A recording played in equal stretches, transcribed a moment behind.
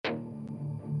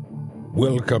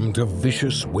Welcome to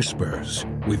Vicious Whispers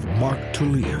with Mark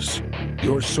Tullius,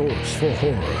 your source for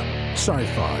horror,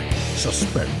 sci-fi,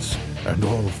 suspense, and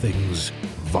all things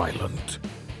violent.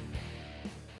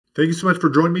 Thank you so much for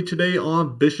joining me today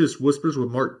on Vicious Whispers with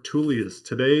Mark Tullius.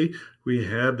 Today, we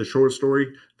have the short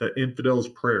story, The Infidel's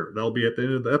Prayer. That'll be at the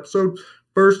end of the episode.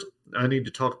 First, I need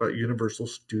to talk about Universal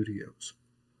Studios.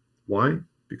 Why?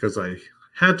 Because I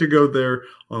had to go there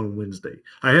on Wednesday.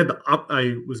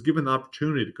 I was given the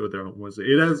opportunity to go there on Wednesday.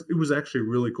 It was actually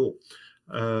really cool.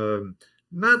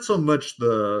 Not so much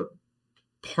the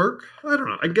park. I don't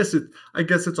know. I guess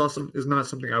it's awesome. It's not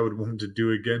something I would want to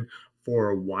do again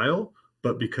for a while.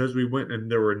 But because we went and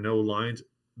there were no lines,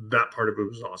 that part of it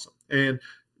was awesome. And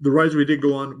the rides we did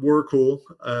go on were cool.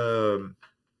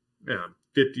 Yeah, I'm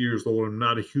 50 years old. I'm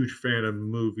not a huge fan of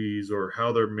movies or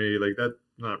how they're made. Like, that's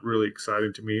not really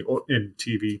exciting to me in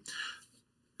TV.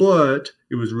 But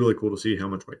it was really cool to see how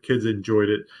much my kids enjoyed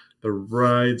it. The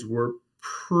rides were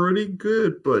pretty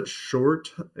good, but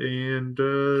short, and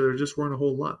there just weren't a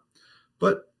whole lot.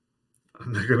 But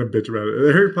I'm not going to bitch about it.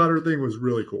 The Harry Potter thing was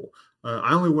really cool.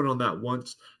 I only went on that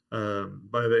once. By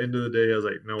the end of the day, I was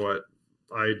like, you know what?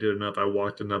 I did enough. I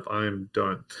walked enough. I am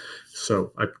done.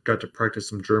 So I got to practice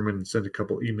some German and send a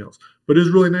couple emails. But it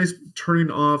was really nice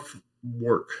turning off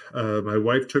work. My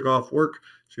wife took off work.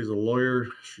 She's a lawyer.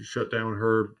 She shut down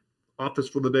her office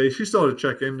for the day. She still had to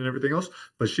check in and everything else,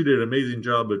 but she did an amazing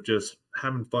job of just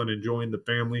having fun, enjoying the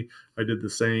family. I did the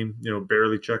same,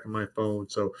 barely checking my phone.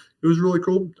 So it was really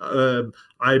cool.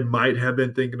 I might have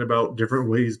been thinking about different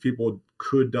ways people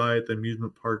could die at the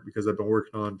amusement park because I've been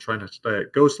working on trying not to die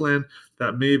at Ghostland.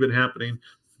 That may have been happening,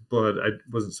 but I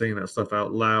wasn't saying that stuff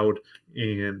out loud,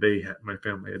 and my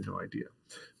family had no idea.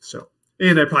 So,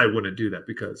 and I probably wouldn't do that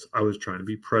because I was trying to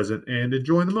be present and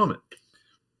enjoying the moment.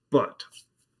 But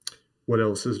what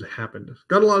else has happened?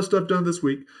 Got a lot of stuff done this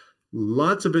week.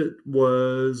 Lots of it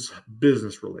was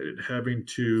business related, having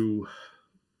to.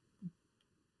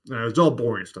 It's all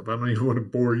boring stuff. I don't even want to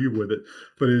bore you with it,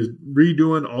 but it's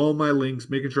redoing all my links,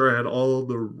 making sure I had all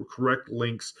the correct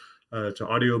links to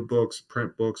audiobooks,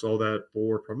 print books, all that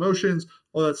for promotions,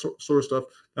 all that sort of stuff.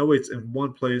 That way it's in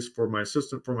one place for my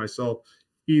assistant, for myself,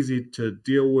 easy to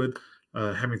deal with.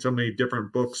 Having so many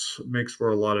different books makes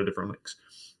for a lot of different links.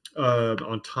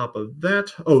 On top of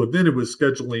that, then it was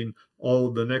scheduling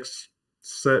all the next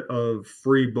set of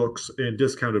free books and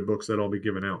discounted books that I'll be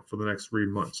giving out for the next 3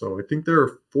 months. So I think there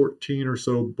are 14 or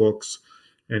so books,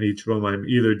 and each of them I'm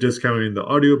either discounting the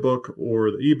audiobook or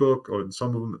the ebook, or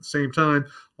some of them at the same time.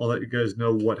 I'll let you guys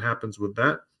know what happens with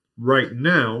that. Right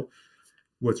now,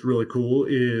 what's really cool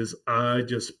is I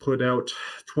just put out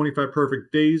 25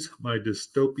 Perfect Days, my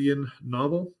dystopian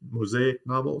novel, mosaic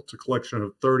novel. It's a collection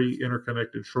of 30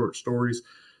 interconnected short stories.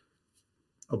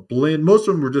 A blend. Most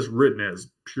of them were just written as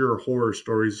pure horror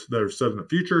stories that are set in the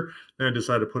future. And I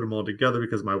decided to put them all together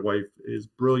because my wife is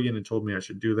brilliant and told me I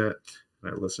should do that.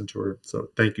 And I listened to her. So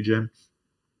thank you, Jen.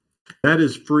 That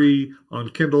is free on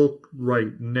Kindle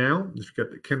right now. If you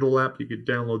got the Kindle app, you can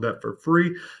download that for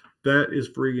free. That is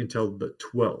free until the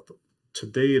 12th.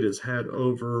 Today it has had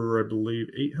over, I believe,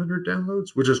 800 downloads,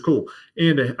 which is cool.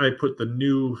 And I put the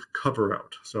new cover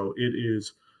out. So it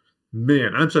is,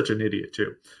 man, I'm such an idiot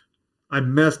too. I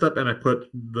messed up and I put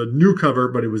the new cover,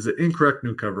 but it was the incorrect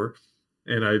new cover.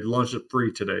 And I launched it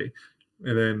free today.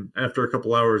 And then after a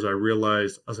couple hours, I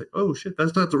realized, I was like, oh shit,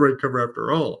 that's not the right cover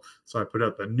after all. So I put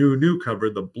out the new cover,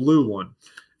 the blue one.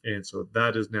 And so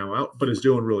that is now out, but it's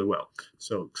doing really well.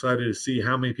 So excited to see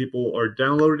how many people are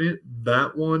downloading it.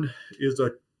 That one is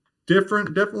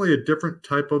definitely a different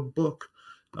type of book.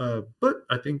 But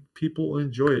I think people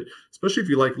enjoy it, especially if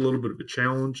you like a little bit of a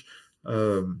challenge.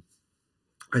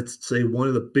 I'd say one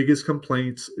of the biggest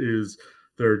complaints is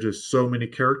there are just so many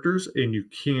characters and you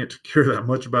can't care that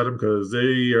much about them because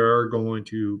they are going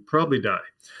to probably die.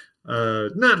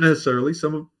 Not necessarily.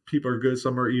 Some people are good,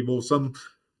 some are evil, some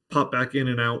pop back in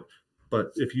and out.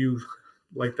 But if you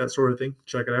like that sort of thing,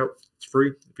 check it out. It's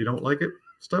free. If you don't like it,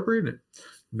 stop reading it.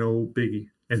 No biggie.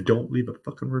 And don't leave a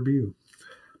fucking review.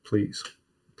 Please.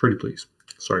 Pretty please.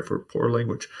 Sorry for poor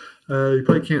language. You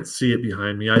probably can't see it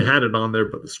behind me. I had it on there,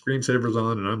 but the screensaver's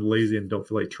on, and I'm lazy and don't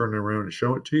feel like turning around and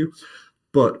showing it to you.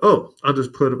 But, I'll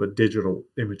just put up a digital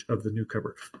image of the new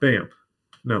cover. Bam.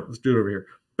 No, let's do it over here.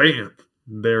 Bam.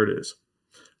 There it is.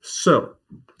 So,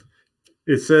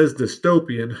 it says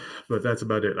dystopian, but that's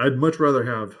about it. I'd much rather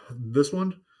have this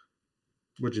one,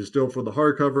 which is still for the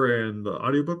hardcover and the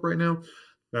audiobook right now.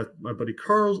 That's my buddy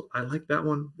Carl's. I like that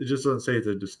one. It just doesn't say it's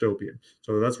a dystopian.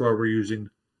 So that's why we're using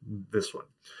this one.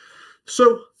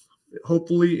 So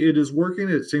hopefully it is working.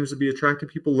 It seems to be attracting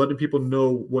people, letting people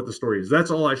know what the story is.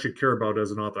 That's all I should care about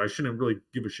as an author. I shouldn't really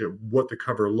give a shit what the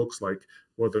cover looks like,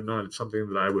 whether or not it's something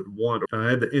that I would want. I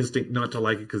had the instinct not to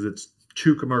like it because it's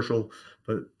too commercial,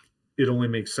 but it only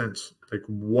makes sense. Like,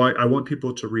 why I want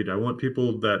people to read it. I want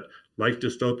people that like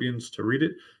dystopians to read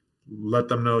it. Let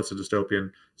them know it's a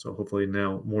dystopian. So hopefully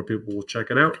now more people will check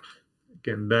it out.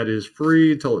 Again, that is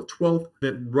free until the 12th.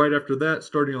 Then right after that,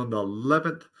 starting on the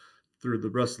 11th through the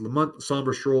rest of the month,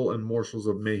 Somber Stroll and Morsels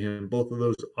of Mayhem. Both of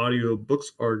those audio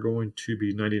books are going to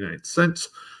be 99 cents.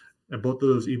 And both of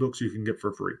those ebooks you can get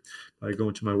for free by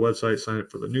going to my website, sign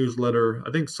up for the newsletter.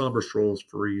 I think Somber Stroll is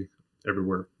free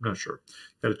everywhere. I'm not sure.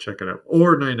 Got to check it out.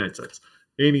 Or 99 cents.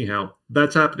 Anyhow,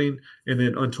 that's happening. And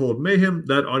then Untold Mayhem,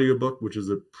 that audiobook, which is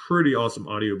a pretty awesome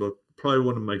audiobook, probably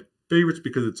one of my favorites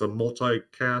because it's a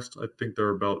multi-cast. I think there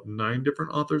are about 9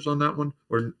 different authors on that one,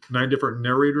 or 9 different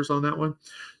narrators on that one.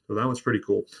 So that one's pretty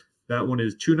cool. That one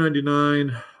is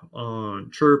 $2.99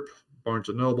 on Chirp, Barnes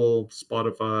 & Noble,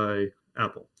 Spotify,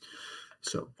 Apple.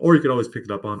 So, or you could always pick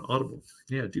it up on Audible.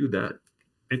 Yeah, do that.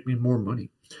 Make me more money.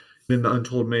 Then the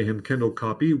Untold Mayhem Kindle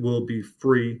copy will be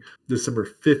free December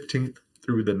 15th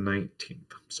through the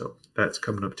 19th. So that's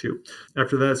coming up too.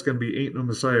 After that, it's going to be Ain't No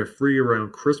Messiah free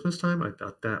around Christmas time. I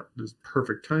thought that was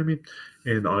perfect timing.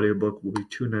 And the audiobook will be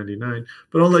 $2.99.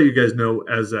 But I'll let you guys know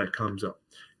as that comes up.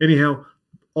 Anyhow,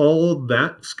 all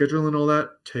that, scheduling all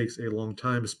that takes a long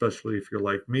time, especially if you're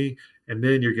like me. And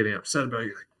then you're getting upset about it.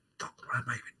 You're like, why am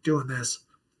I even doing this?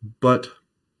 But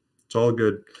it's all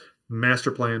good.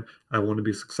 Master plan. I want to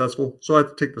be successful, so I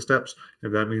have to take the steps.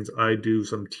 If that means I do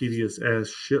some tedious ass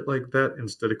shit like that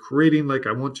instead of creating like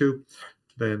I want to,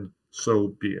 then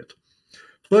so be it.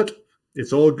 But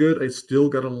it's all good. I still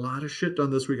got a lot of shit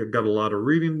done this week. I've got a lot of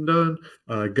reading done.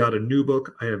 Got a new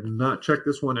book. I have not checked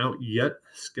this one out yet.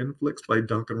 Skinflix by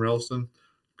Duncan Ralston.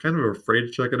 Kind of afraid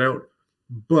to check it out,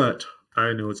 but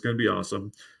I know it's going to be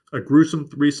awesome. A gruesome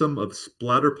threesome of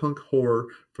splatterpunk horror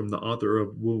from the author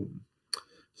of Womb.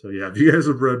 So yeah, if you guys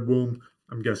have read Womb,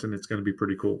 I'm guessing it's going to be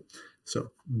pretty cool. So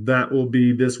that will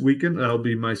be this weekend. That'll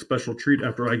be my special treat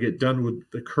after I get done with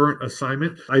the current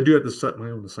assignment. I do have to set my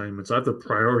own assignments. I have to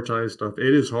prioritize stuff.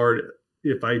 It is hard.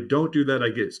 If I don't do that, I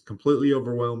get completely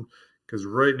overwhelmed because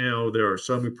right now there are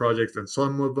so many projects and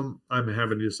some of them I'm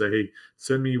having to say, hey,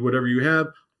 send me whatever you have.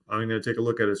 I'm going to take a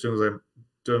look at it as soon as I'm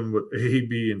done with A,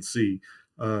 B, and C.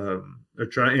 I'll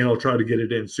try to get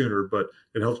it in sooner, but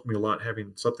it helps me a lot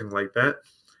having something like that.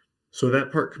 So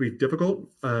that part could be difficult.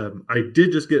 I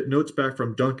did just get notes back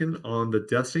from Duncan on the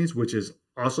death scenes, which is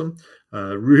awesome.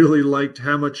 Really liked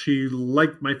how much he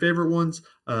liked my favorite ones,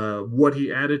 what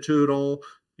he added to it all.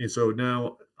 And so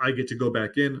now I get to go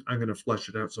back in. I'm going to flesh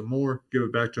it out some more, give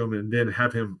it back to him, and then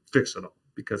have him fix it all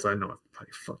because I know I've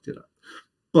probably fucked it up.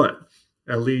 But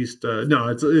at least, no,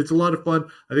 it's a lot of fun.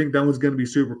 I think that one's going to be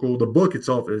super cool. The book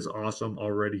itself is awesome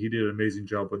already. He did an amazing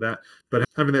job with that. But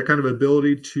having that kind of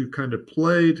ability to kind of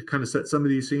play, to kind of set some of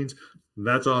these scenes,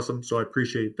 that's awesome. So I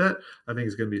appreciate that. I think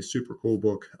it's going to be a super cool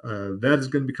book. That is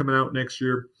going to be coming out next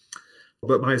year.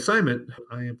 But my assignment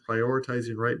I am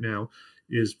prioritizing right now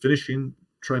is finishing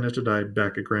Try Not to Die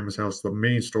Back at Grandma's House, the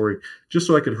main story, just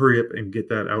so I could hurry up and get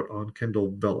that out on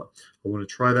Kindle Vella. I want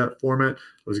to try that format. I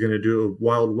was going to do a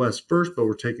Wild West first, but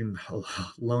we're taking a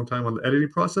long time on the editing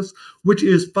process, which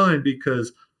is fine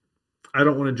because I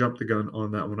don't want to jump the gun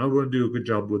on that one. I want to do a good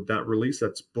job with that release.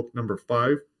 That's book number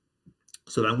 5.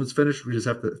 So that one's finished. We just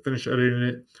have to finish editing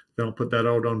it. Then I'll put that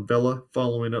out on Vella,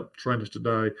 following up Try Not to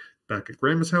Die Back at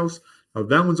Grandma's House.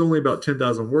 That one's only about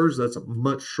 10,000 words. That's a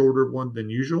much shorter one than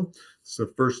usual. It's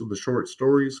the first of the short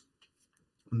stories.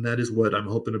 And that is what I'm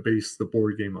hoping to base the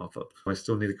board game off of. I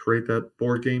still need to create that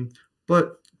board game,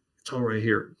 but it's all right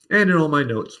here. And in all my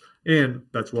notes. And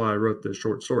that's why I wrote this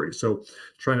short story. So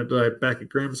Try Not to Die Back at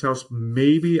Grandma's House.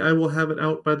 Maybe I will have it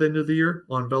out by the end of the year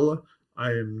on Vella. I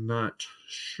am not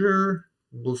sure.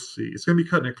 We'll see. It's going to be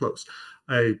cutting it close.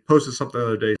 I posted something the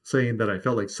other day saying that I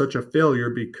felt like such a failure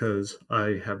because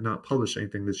I have not published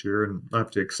anything this year, and I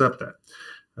have to accept that.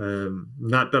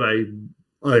 Not that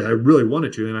I really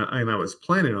wanted to, and I was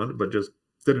planning on it, but just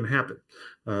didn't happen.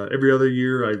 Every other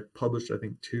year, I published, I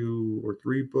think, 2 or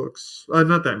 3 books.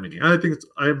 Not that many. I think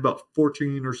I have about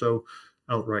 14 or so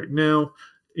out right now,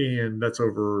 and that's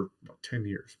over about 10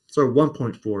 years. So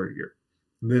 1.4 a year.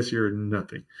 This year,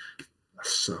 nothing.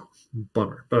 So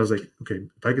bummer. But I was like, okay,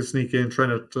 if I can sneak in, Try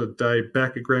Not to Die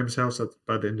Back at Graham's House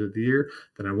by the end of the year,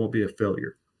 then I won't be a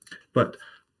failure. But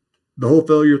the whole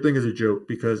failure thing is a joke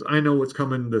because I know what's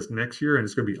coming this next year and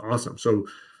it's going to be awesome. So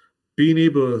being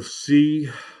able to see,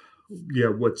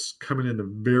 what's coming in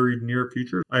the very near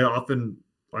future, I often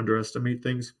underestimate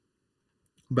things.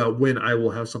 about when I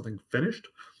will have something finished.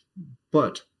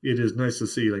 But it is nice to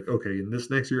see, like, okay, in this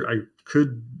next year, I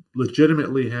could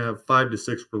legitimately have 5 to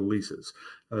 6 releases,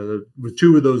 with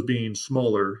 2 of those being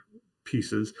smaller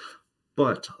pieces.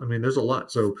 But I mean, there's a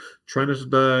lot. So, Trying Not to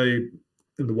Die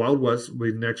in the Wild West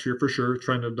will be next year for sure.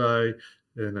 Trying to Die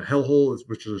in a Hellhole,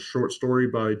 which is a short story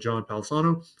by John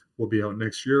Palisano, will be out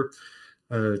next year.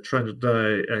 Trying to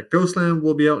Die at Ghostland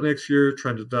will be out next year.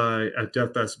 Trying to Die at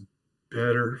Death Fest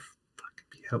better fucking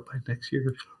be out by next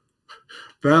year.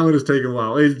 That one is taking a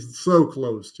while. It's so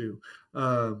close too.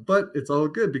 But it's all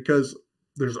good because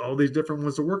there's all these different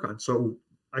ones to work on. So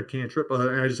I can't trip.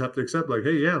 I just have to accept, like,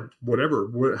 hey, yeah,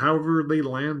 whatever. However they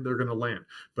land, they're going to land.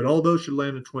 But all those should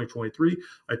land in 2023.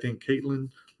 I think Caitlin,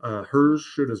 hers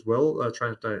should as well.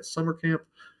 Trying to Die at Summer Camp.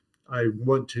 I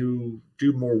want to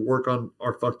do more work on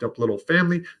Our Fucked Up Little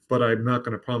Family, but I'm not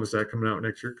going to promise that coming out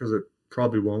next year because it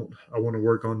probably won't. I want to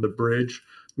work on The Bridge,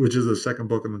 which is the second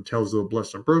book in the Tales of the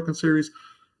Blessed and Broken series.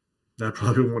 That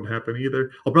probably won't happen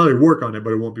either. I'll probably work on it,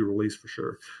 but it won't be released for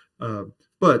sure.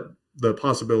 But the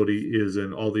possibility is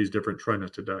in all these different Try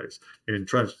Not to Dies. And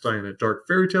Try Not to Die in a Dark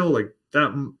Fairy Tale, like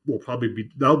that will probably be,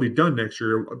 that'll be done next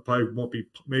year. It probably won't be,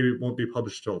 maybe it won't be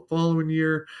published till the following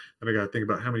year. And I got to think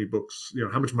about how many books,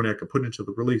 how much money I could put into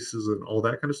the releases and all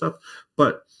that kind of stuff.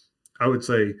 But I would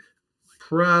say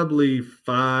probably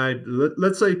 5,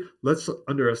 let's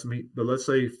underestimate, but let's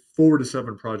say 4 to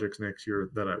 7 projects next year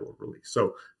that I will release.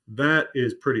 So that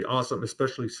is pretty awesome,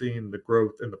 especially seeing the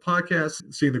growth in the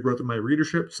podcast, seeing the growth in my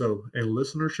readership, and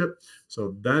listenership.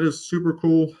 So that is super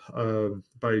cool.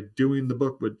 By doing the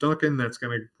book with Duncan, that's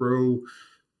going to grow.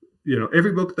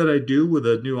 Every book that I do with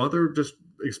a new author just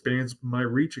expands my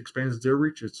reach, expands their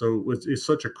reach. So it's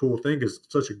such a cool thing. It's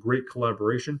such a great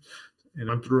collaboration. And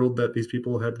I'm thrilled that these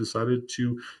people have decided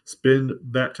to spend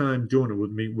that time doing it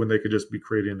with me when they could just be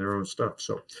creating their own stuff.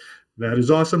 So that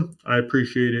is awesome. I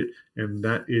appreciate it. And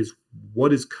that is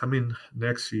what is coming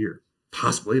next year.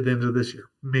 Possibly at the end of this year.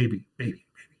 Maybe.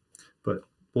 But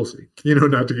we'll see.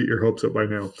 Not to get your hopes up by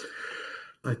now.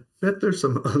 I bet there's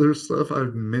some other stuff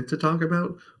I've meant to talk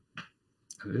about.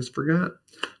 I just forgot.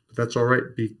 But that's all right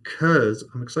because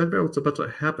I'm excited about what's about to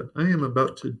happen. I am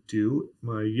about to do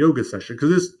my yoga session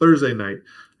because it's Thursday night.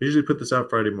 I usually put this out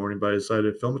Friday morning, but I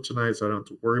decided to film it tonight so I don't have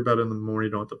to worry about it in the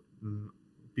morning. Don't have to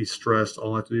be stressed.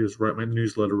 All I have to do is write my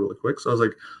newsletter really quick. So I was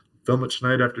like, film it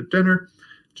tonight after dinner.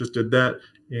 Just did that.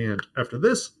 And after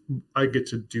this, I get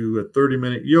to do a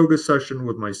 30-minute yoga session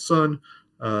with my son.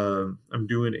 I'm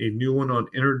doing a new one on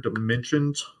inner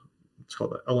dimensions. It's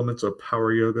called the Elements of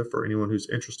Power Yoga for anyone who's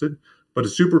interested. But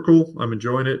it's super cool. I'm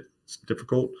enjoying it. It's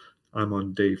difficult. I'm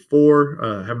on day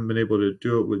 4. Haven't been able to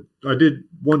do it I did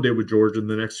one day with George, and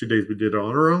the next 2 days we did it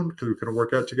on our own because we couldn't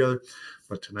work out together.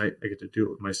 But tonight I get to do it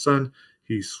with my son.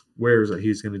 He swears that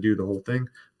he's going to do the whole thing.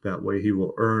 That way he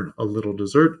will earn a little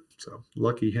dessert. So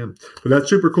lucky him. But that's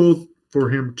super cool for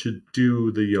him to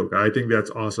do the yoga. I think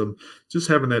that's awesome. Just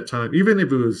having that time, even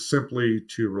if it was simply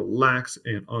to relax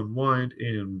and unwind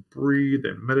and breathe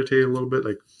and meditate a little bit,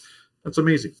 like that's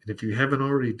amazing. And if you haven't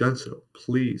already done so,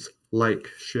 please like,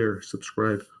 share,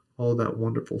 subscribe, all that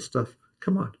wonderful stuff.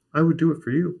 Come on, I would do it for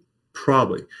you.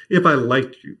 Probably. If I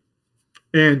liked you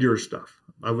and your stuff.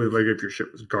 I would, like, if your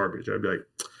shit was garbage, I'd be like,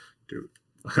 dude,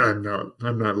 I'm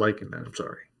not liking that. I'm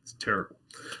sorry. It's terrible.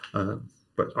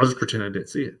 But I'll just pretend I didn't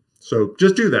see it. So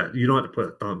just do that. You don't have to put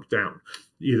a thumbs down.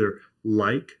 Either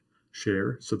like,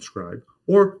 share, subscribe,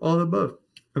 or all above.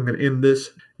 I'm going to end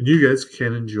this, and you guys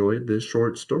can enjoy this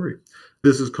short story.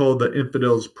 This is called The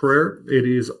Infidel's Prayer. It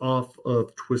is off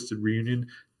of Twisted Reunion,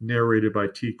 narrated by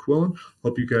T. Quillen.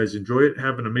 Hope you guys enjoy it.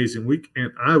 Have an amazing week,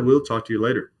 and I will talk to you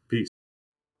later. Peace.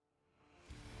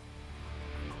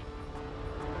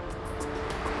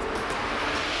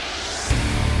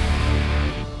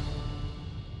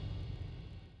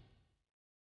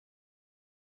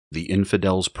 The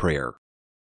Infidel's Prayer.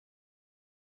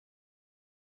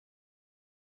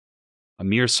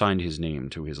 Amir signed his name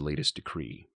to his latest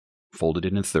decree, folded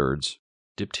it in thirds,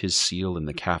 dipped his seal in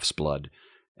the calf's blood,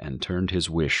 and turned his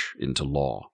wish into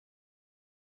law.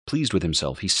 Pleased with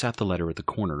himself, he sat the letter at the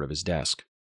corner of his desk,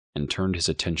 and turned his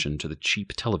attention to the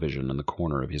cheap television in the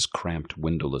corner of his cramped,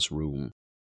 windowless room.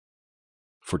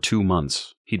 For 2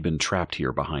 months, he'd been trapped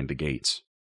here behind the gates.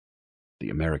 The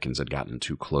Americans had gotten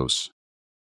too close.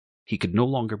 He could no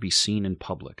longer be seen in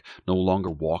public, no longer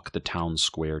walk the town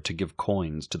square to give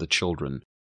coins to the children,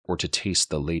 or to taste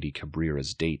the Lady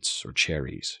Cabrera's dates or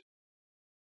cherries.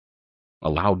 A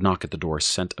loud knock at the door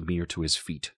sent Amir to his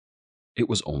feet. It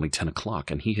was only 10 o'clock,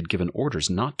 and he had given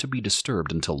orders not to be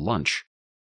disturbed until lunch.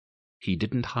 He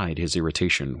didn't hide his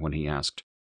irritation when he asked,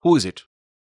 "Who is it?"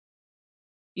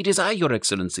 It is I, Your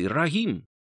Excellency, Rahim.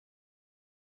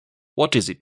 What is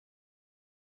it?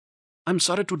 I'm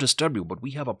sorry to disturb you, but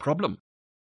we have a problem.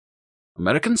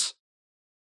 Americans?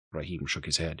 Rahim shook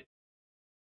his head.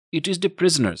 It is the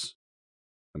prisoners.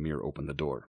 Amir opened the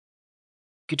door.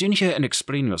 Get in here and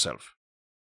explain yourself.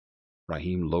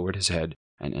 Rahim lowered his head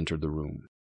and entered the room,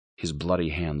 his bloody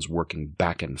hands working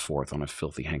back and forth on a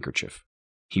filthy handkerchief.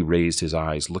 He raised his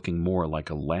eyes, looking more like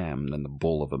a lamb than the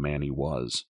bull of a man he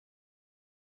was.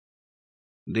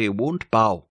 They won't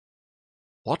bow.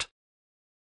 What?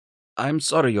 I'm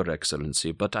sorry, Your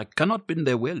Excellency, but I cannot bend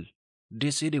their will.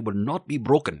 They say they will not be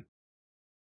broken.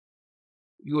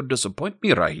 You disappoint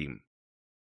me, Rahim.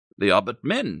 They are but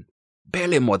men,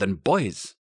 barely more than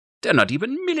boys. They're not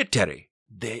even military.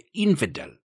 They're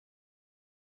infidel.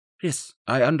 Yes,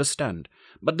 I understand,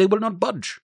 but they will not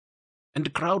budge. And the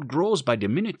crowd grows by the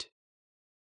minute.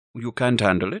 You can't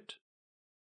handle it?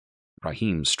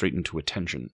 Rahim straightened to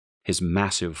attention, his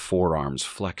massive forearms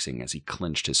flexing as he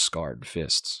clenched his scarred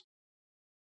fists.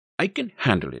 I can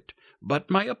handle it, but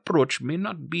my approach may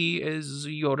not be as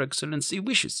Your Excellency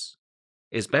wishes,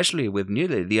 especially with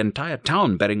nearly the entire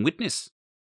town bearing witness.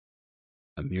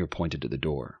 Amir pointed to the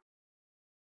door.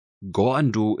 Go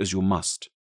and do as you must.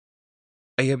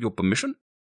 I have your permission?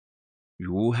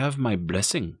 You have my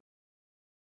blessing.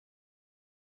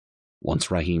 Once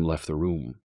Rahim left the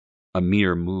room,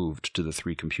 Amir moved to the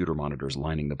 3 computer monitors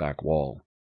lining the back wall.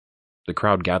 The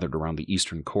crowd gathered around the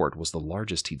eastern court was the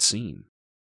largest he'd seen.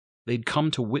 They'd come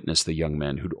to witness the young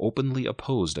men who'd openly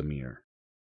opposed Amir.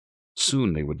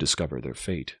 Soon they would discover their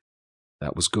fate.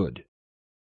 That was good.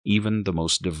 Even the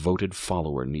most devoted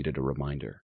follower needed a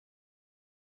reminder.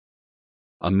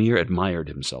 Amir admired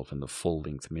himself in the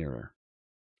full-length mirror.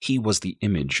 He was the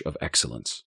image of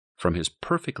excellence, from his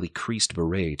perfectly creased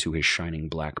beret to his shining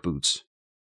black boots.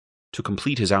 To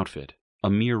complete his outfit,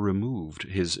 Amir removed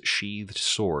his sheathed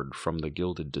sword from the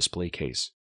gilded display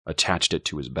case, attached it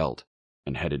to his belt,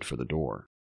 and headed for the door.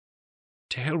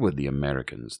 To hell with the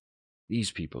Americans. These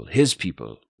people, his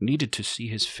people, needed to see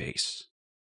his face.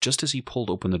 Just as he pulled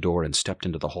open the door and stepped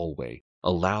into the hallway, a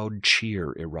loud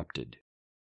cheer erupted.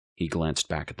 He glanced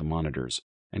back at the monitors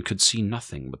and could see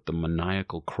nothing but the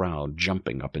maniacal crowd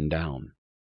jumping up and down.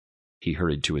 He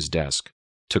hurried to his desk,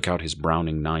 took out his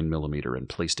Browning 9mm and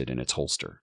placed it in its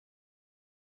holster.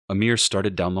 Amir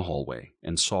started down the hallway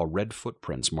and saw red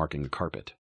footprints marking the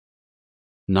carpet.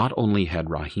 Not only had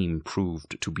Rahim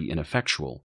proved to be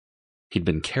ineffectual, he'd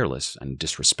been careless and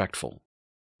disrespectful,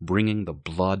 bringing the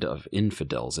blood of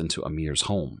infidels into Amir's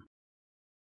home.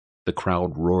 The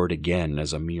crowd roared again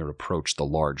as Amir approached the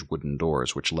large wooden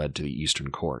doors which led to the eastern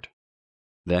court.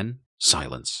 Then,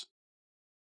 silence.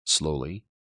 Slowly,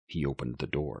 he opened the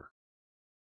door.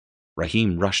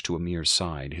 Rahim rushed to Amir's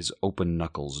side, his open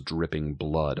knuckles dripping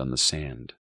blood on the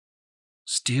sand.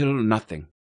 Still nothing.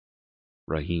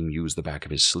 Rahim used the back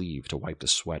of his sleeve to wipe the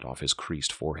sweat off his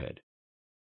creased forehead.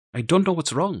 I don't know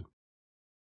what's wrong.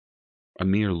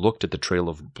 Amir looked at the trail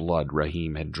of blood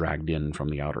Rahim had dragged in from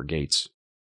the outer gates.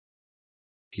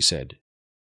 He said,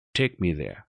 Take me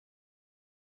there.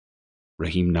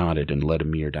 Rahim nodded and led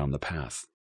Amir down the path.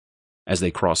 As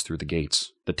they crossed through the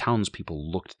gates, the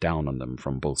townspeople looked down on them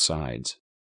from both sides.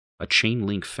 A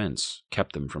chain-link fence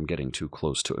kept them from getting too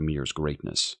close to Amir's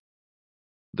greatness.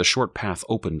 The short path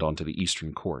opened onto the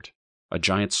eastern court, a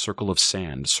giant circle of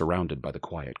sand surrounded by the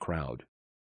quiet crowd.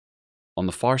 On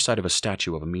the far side of a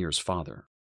statue of Amir's father,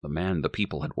 the man the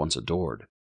people had once adored,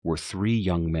 were 3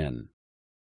 young men.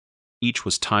 Each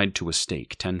was tied to a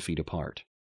stake 10 feet apart.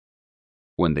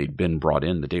 When they'd been brought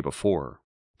in the day before,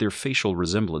 their facial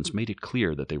resemblance made it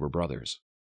clear that they were brothers.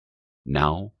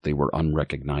 Now they were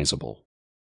unrecognizable,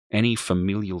 any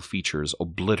familial features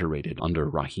obliterated under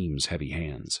Rahim's heavy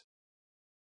hands.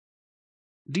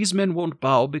 These men won't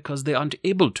bow because they aren't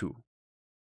able to,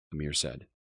 Amir said.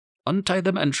 Untie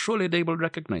them and surely they will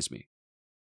recognize me.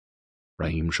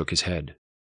 Rahim shook his head.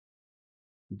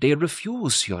 They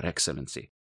refuse, Your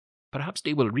Excellency. Perhaps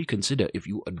they will reconsider if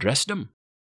you address them.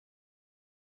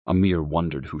 Amir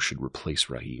wondered who should replace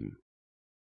Rahim.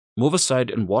 Move aside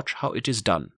and watch how it is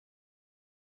done.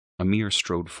 Amir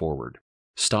strode forward,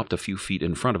 stopped a few feet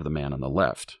in front of the man on the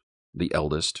left, the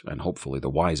eldest and hopefully the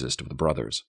wisest of the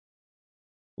brothers.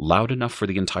 Loud enough for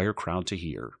the entire crowd to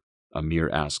hear, Amir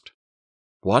asked,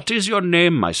 What is your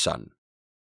name, my son?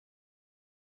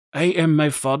 I am my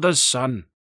father's son,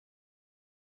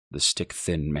 the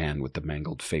stick-thin man with the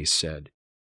mangled face said.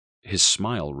 His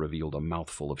smile revealed a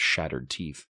mouthful of shattered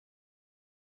teeth.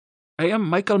 I am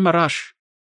Michael Marash.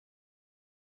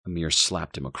 Amir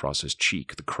slapped him across his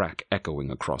cheek, the crack echoing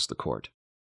across the court.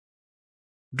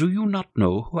 Do you not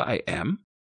know who I am?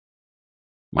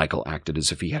 Michael acted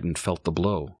as if he hadn't felt the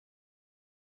blow.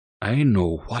 "I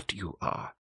know what you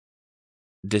are.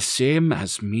 The same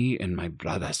as me and my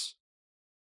brothers.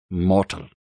 Mortal."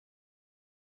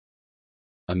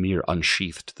 Amir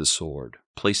unsheathed the sword,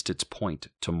 placed its point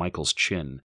to Michael's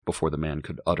chin before the man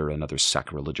could utter another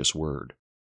sacrilegious word.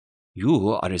 "You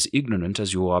are as ignorant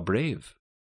as you are brave,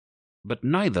 but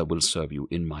neither will serve you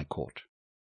in my court."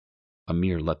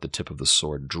 Amir let the tip of the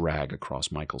sword drag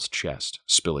across Michael's chest,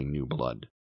 spilling new blood.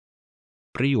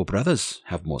 "Pray your brothers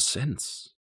have more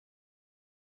sense."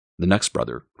 The next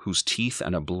brother, whose teeth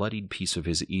and a bloodied piece of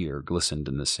his ear glistened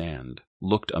in the sand,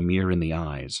 looked Amir in the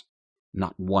eyes,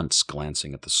 not once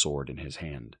glancing at the sword in his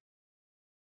hand.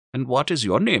 "And what is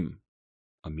your name?"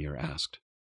 Amir asked.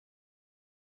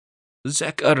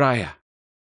 "Zechariah."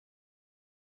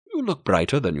 "You look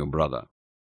brighter than your brother,"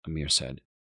 Amir said,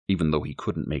 even though he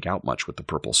couldn't make out much with the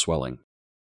purple swelling.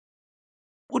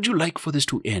 "Would you like for this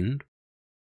to end?"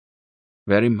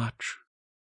 "Very much."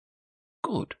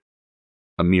 "Good."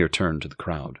 Amir turned to the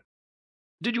crowd.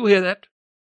 "Did you hear that?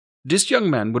 This young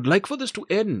man would like for this to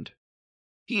end.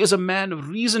 He is a man of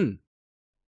reason.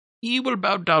 He will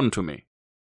bow down to me."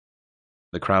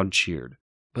 The crowd cheered,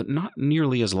 but not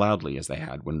nearly as loudly as they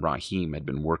had when Rahim had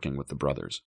been working with the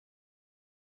brothers.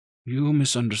 "You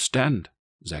misunderstand,"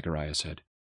 Zechariah said.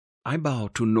 "I bow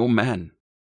to no man."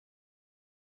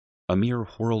 Amir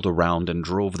whirled around and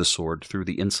drove the sword through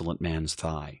the insolent man's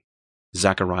thigh.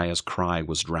 Zechariah's cry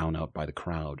was drowned out by the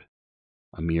crowd.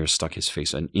 Amir stuck his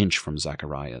face an inch from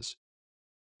Zechariah's.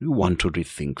 "You want to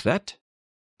rethink that?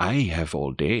 I have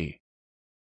all day."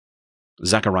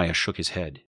 Zechariah shook his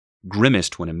head,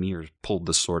 grimaced when Amir pulled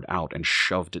the sword out and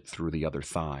shoved it through the other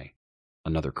thigh.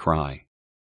 Another cry.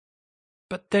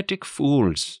 "Pathetic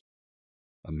fools!"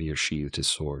 Amir sheathed his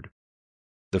sword.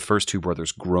 The first two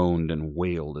brothers groaned and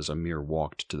wailed as Amir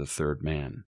walked to the third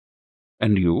man.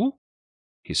 "And you?"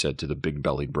 he said to the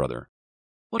big-bellied brother.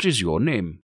 "What is your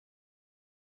name?"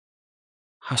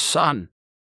 "Hassan."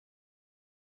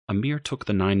 Amir took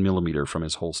the 9mm from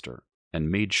his holster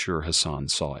and made sure Hassan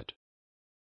saw it.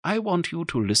 "I want you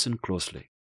to listen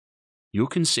closely. You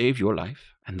can save your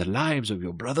life and the lives of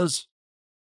your brothers.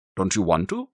 Don't you want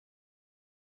to?"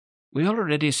 "We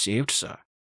already saved, sir.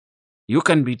 You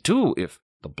can be too if—"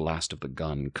 The blast of the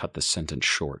gun cut the sentence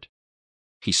short.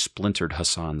 He splintered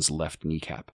Hassan's left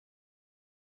kneecap.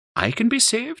 "I can be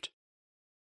saved?"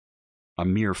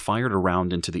 Amir fired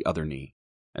around into the other knee,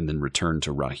 and then returned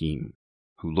to Rahim,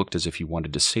 who looked as if he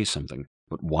wanted to say something,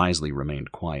 but wisely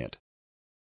remained quiet.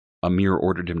 Amir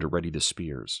ordered him to ready the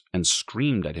spears, and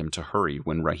screamed at him to hurry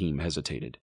when Rahim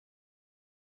hesitated.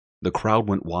 The crowd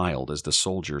went wild as the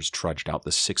soldiers trudged out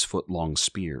the 6-foot-long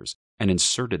spears and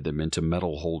inserted them into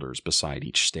metal holders beside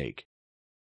each stake.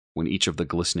 When each of the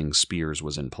glistening spears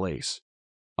was in place,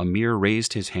 Amir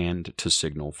raised his hand to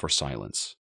signal for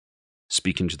silence.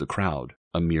 Speaking to the crowd,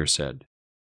 Amir said,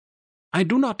 "I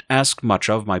do not ask much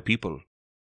of my people,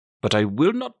 but I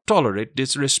will not tolerate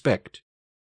disrespect.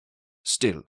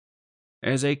 Still,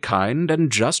 as a kind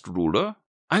and just ruler,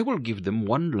 I will give them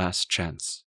one last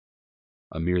chance."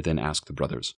 Amir then asked the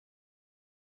brothers,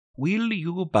 "Will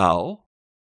you bow?"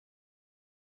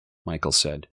 Michael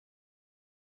said,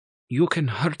 "You can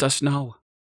hurt us now,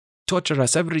 torture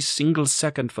us every single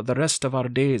second for the rest of our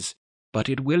days, but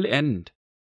it will end.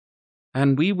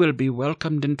 And we will be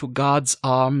welcomed into God's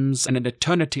arms and an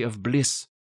eternity of bliss.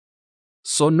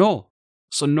 So no,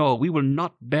 we will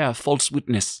not bear false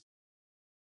witness."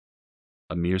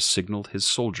 Amir signaled his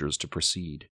soldiers to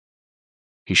proceed.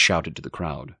 He shouted to the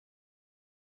crowd,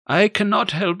 "I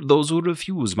cannot help those who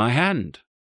refuse my hand."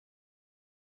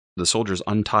 The soldiers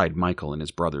untied Michael and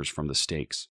his brothers from the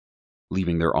stakes,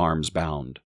 leaving their arms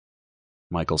bound.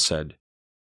 Michael said,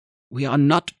 "We are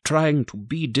not trying to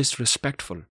be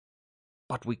disrespectful,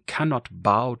 but we cannot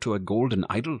bow to a golden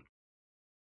idol."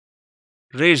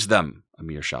 "Raise them,"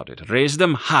 Amir shouted. "Raise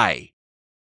them high."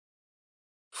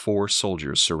 4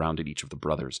 soldiers surrounded each of the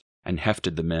brothers and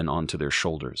hefted the men onto their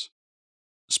shoulders.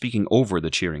 Speaking over the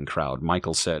cheering crowd,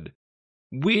 Michael said,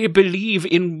 "We believe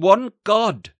in one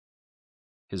God."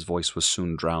 His voice was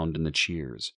soon drowned in the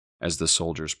cheers as the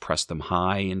soldiers pressed them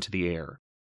high into the air,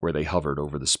 where they hovered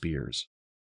over the spears.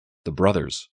 The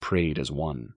brothers prayed as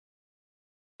one.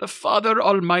 "The Father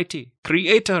Almighty,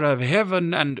 creator of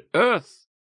heaven and earth."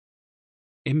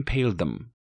 "Impale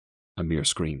them," Amir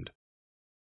screamed.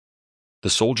 The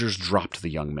soldiers dropped the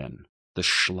young men, the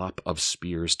schlop of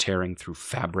spears tearing through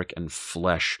fabric and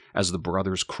flesh as the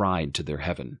brothers cried to their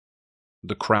heaven.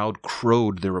 The crowd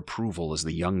crowed their approval as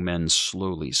the young men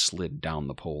slowly slid down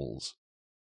the poles.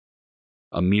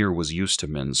 Amir was used to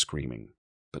men screaming,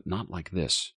 but not like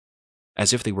this.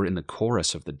 as if they were in the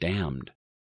chorus of the damned.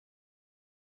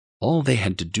 All they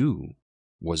had to do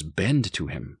was bend to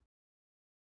him.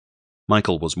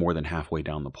 Michael was more than halfway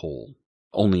down the pole,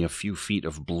 only a few feet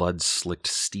of blood-slicked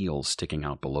steel sticking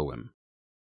out below him.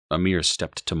 Amir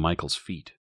stepped to Michael's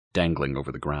feet, dangling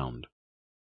over the ground.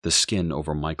 The skin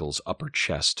over Michael's upper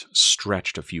chest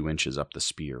stretched a few inches up the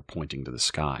spear, pointing to the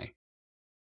sky.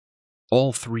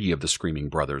 All three of the screaming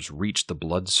brothers reached the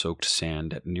blood-soaked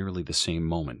sand at nearly the same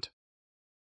moment.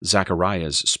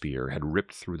 Zachariah's spear had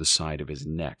ripped through the side of his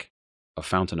neck, a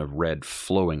fountain of red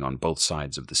flowing on both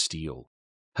sides of the steel.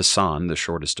 Hassan, the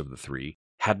shortest of the three,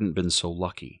 hadn't been so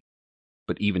lucky,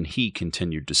 but even he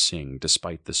continued to sing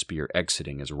despite the spear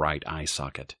exiting his right eye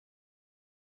socket.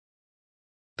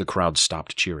 The crowd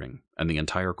stopped cheering, and the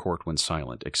entire court went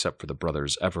silent except for the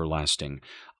brothers' everlasting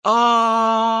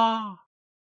 "Ah!"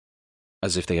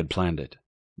 As if they had planned it,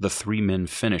 the three men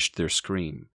finished their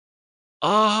scream.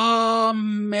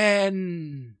 "Amen!"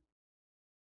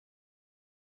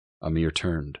 Amir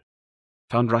turned,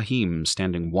 found Rahim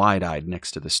standing wide-eyed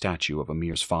next to the statue of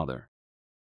Amir's father.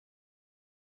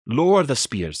 "Lower the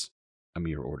spears,"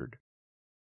 Amir ordered.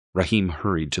 Rahim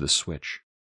hurried to the switch.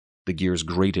 The gears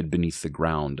grated beneath the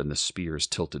ground and the spears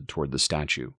tilted toward the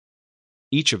statue.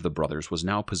 Each of the brothers was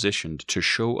now positioned to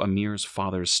show Amir's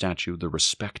father's statue the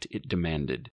respect it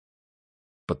demanded.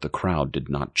 But the crowd did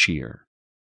not cheer.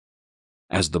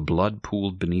 As the blood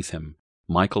pooled beneath him,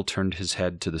 Michael turned his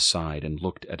head to the side and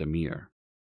looked at Amir.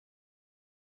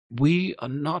 "We are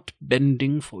not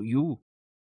bending for you.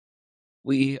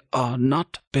 We are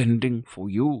not bending for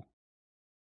you.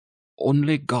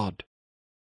 Only God."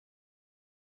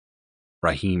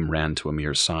 Rahim ran to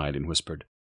Amir's side and whispered,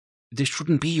 "This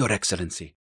shouldn't be, Your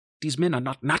Excellency. These men are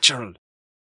not natural."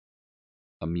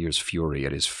 Amir's fury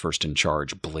at his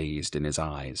first-in-charge blazed in his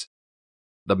eyes.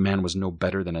 The man was no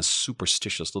better than a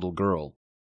superstitious little girl.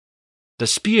 "The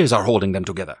spears are holding them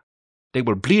together. They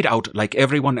will bleed out like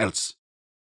everyone else."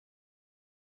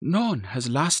 "None has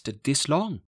lasted this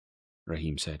long,"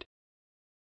 Rahim said.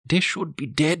 "They should be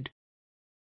dead."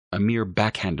 Amir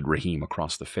backhanded Rahim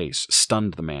across the face,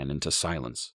 stunned the man into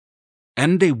silence.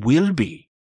 "And they will be."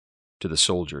 To the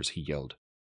soldiers, he yelled,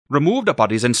 "Remove the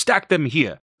bodies and stack them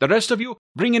here. The rest of you,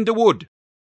 bring in the wood."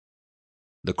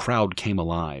 The crowd came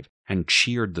alive and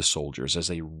cheered the soldiers as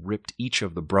they ripped each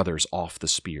of the brothers off the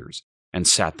spears and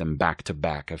sat them back to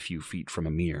back a few feet from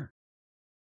Amir.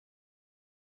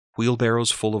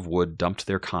 Wheelbarrows full of wood dumped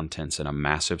their contents in a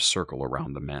massive circle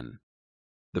around the men.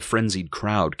 The frenzied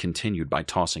crowd continued by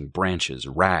tossing branches,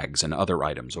 rags, and other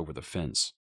items over the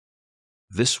fence.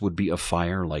 This would be a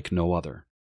fire like no other,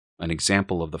 an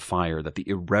example of the fire that the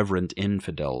irreverent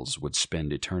infidels would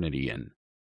spend eternity in.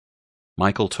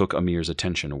 Michael took Amir's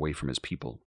attention away from his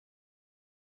people.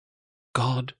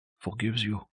 "God forgives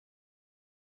you."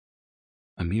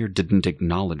 Amir didn't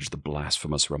acknowledge the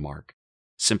blasphemous remark,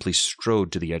 simply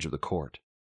strode to the edge of the court.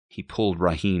 He pulled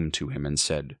Rahim to him and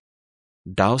said,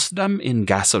 "Douse them in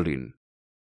gasoline."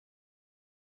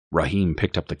 Rahim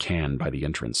picked up the can by the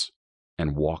entrance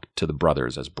and walked to the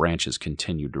brothers as branches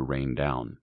continued to rain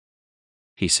down.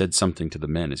 He said something to the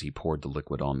men as he poured the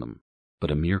liquid on them,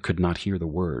 but Amir could not hear the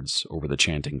words over the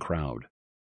chanting crowd.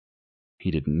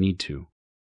 He didn't need to.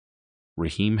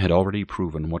 Rahim had already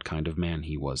proven what kind of man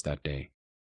he was that day,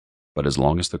 but as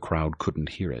long as the crowd couldn't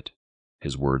hear it,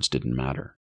 his words didn't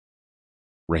matter.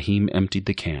 Rahim emptied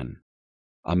the can.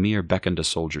 Amir beckoned a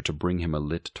soldier to bring him a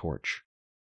lit torch.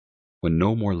 When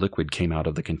no more liquid came out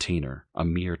of the container,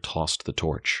 Amir tossed the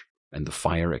torch, and the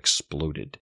fire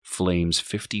exploded, flames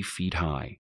 50 feet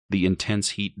high. The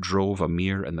intense heat drove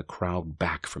Amir and the crowd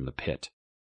back from the pit.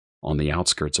 On the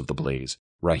outskirts of the blaze,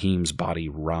 Rahim's body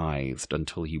writhed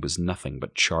until he was nothing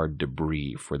but charred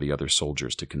debris for the other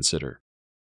soldiers to consider.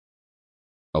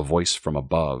 A voice from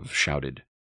above shouted,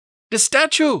 "The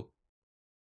statue!"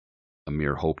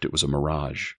 Amir hoped it was a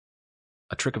mirage,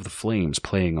 a trick of the flames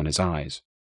playing on his eyes.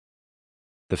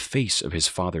 The face of his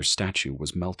father's statue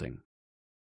was melting.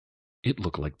 It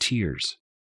looked like tears.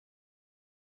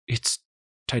 "It's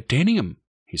titanium,"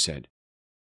 he said,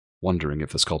 wondering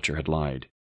if the sculpture had lied.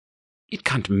 "It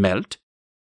can't melt."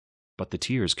 But the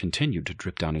tears continued to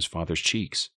drip down his father's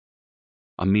cheeks.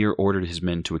 Amir ordered his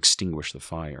men to extinguish the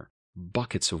fire.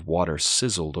 Buckets of water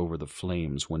sizzled over the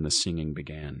flames when the singing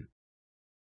began.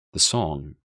 The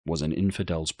song was an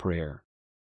infidel's prayer.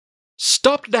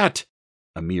 "Stop that!"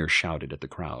 Amir shouted at the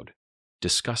crowd,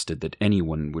 disgusted that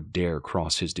anyone would dare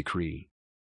cross his decree.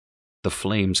 The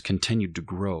flames continued to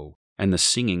grow, and the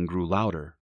singing grew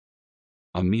louder.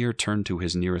 Amir turned to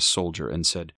his nearest soldier and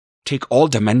said, "Take all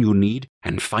the men you need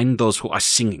and find those who are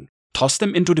singing. Toss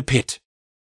them into the pit."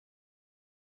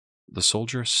 The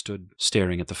soldier stood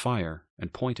staring at the fire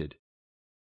and pointed.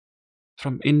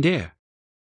 "From in there.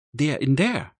 There, in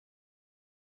there."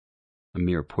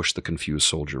 Amir pushed the confused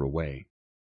soldier away.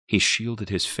 He shielded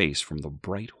his face from the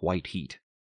bright white heat.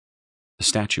 The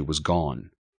statue was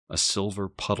gone, a silver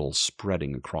puddle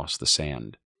spreading across the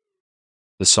sand.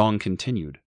 The song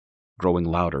continued, growing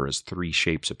louder as 3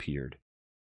 shapes appeared.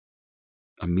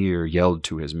 Amir yelled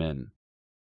to his men,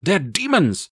 "They're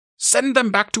demons! Send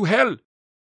them back to hell!"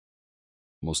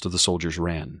 Most of the soldiers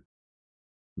ran.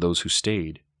 Those who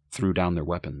stayed threw down their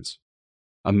weapons.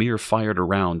 Amir fired a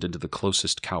round into the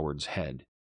closest coward's head.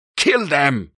 "Kill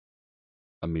them!"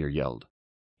 Amir yelled,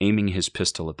 aiming his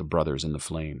pistol at the brothers in the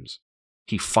flames.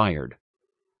 He fired.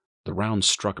 The round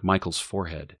struck Michael's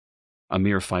forehead.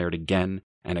 Amir fired again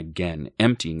and again,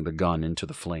 emptying the gun into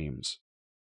the flames.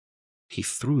 He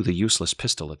threw the useless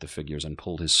pistol at the figures and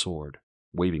pulled his sword,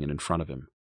 waving it in front of him.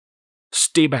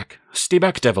 Stay back,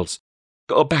 devils!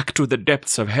 Go back to the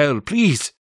depths of hell,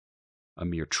 please!"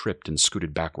 Amir tripped and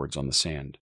scooted backwards on the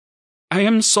sand. "I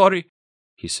am sorry,"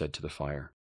 he said to the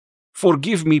fire.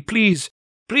 "Forgive me, please,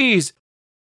 please!"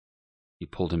 He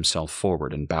pulled himself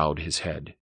forward and bowed his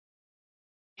head.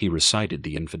 He recited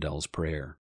the infidel's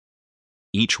prayer.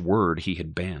 Each word he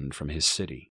had banned from his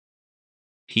city.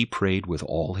 He prayed with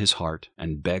all his heart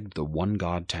and begged the one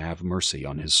God to have mercy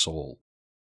on his soul.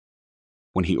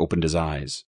 When he opened his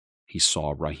eyes, he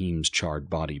saw Rahim's charred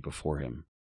body before him.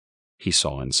 He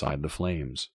saw inside the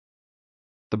flames.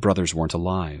 The brothers weren't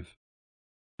alive.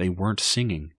 They weren't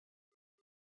singing.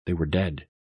 They were dead.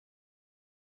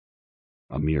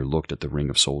 Amir looked at the ring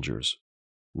of soldiers,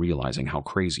 realizing how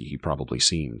crazy he probably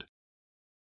seemed.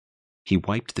 He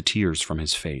wiped the tears from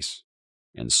his face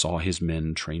and saw his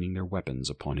men training their weapons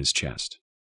upon his chest.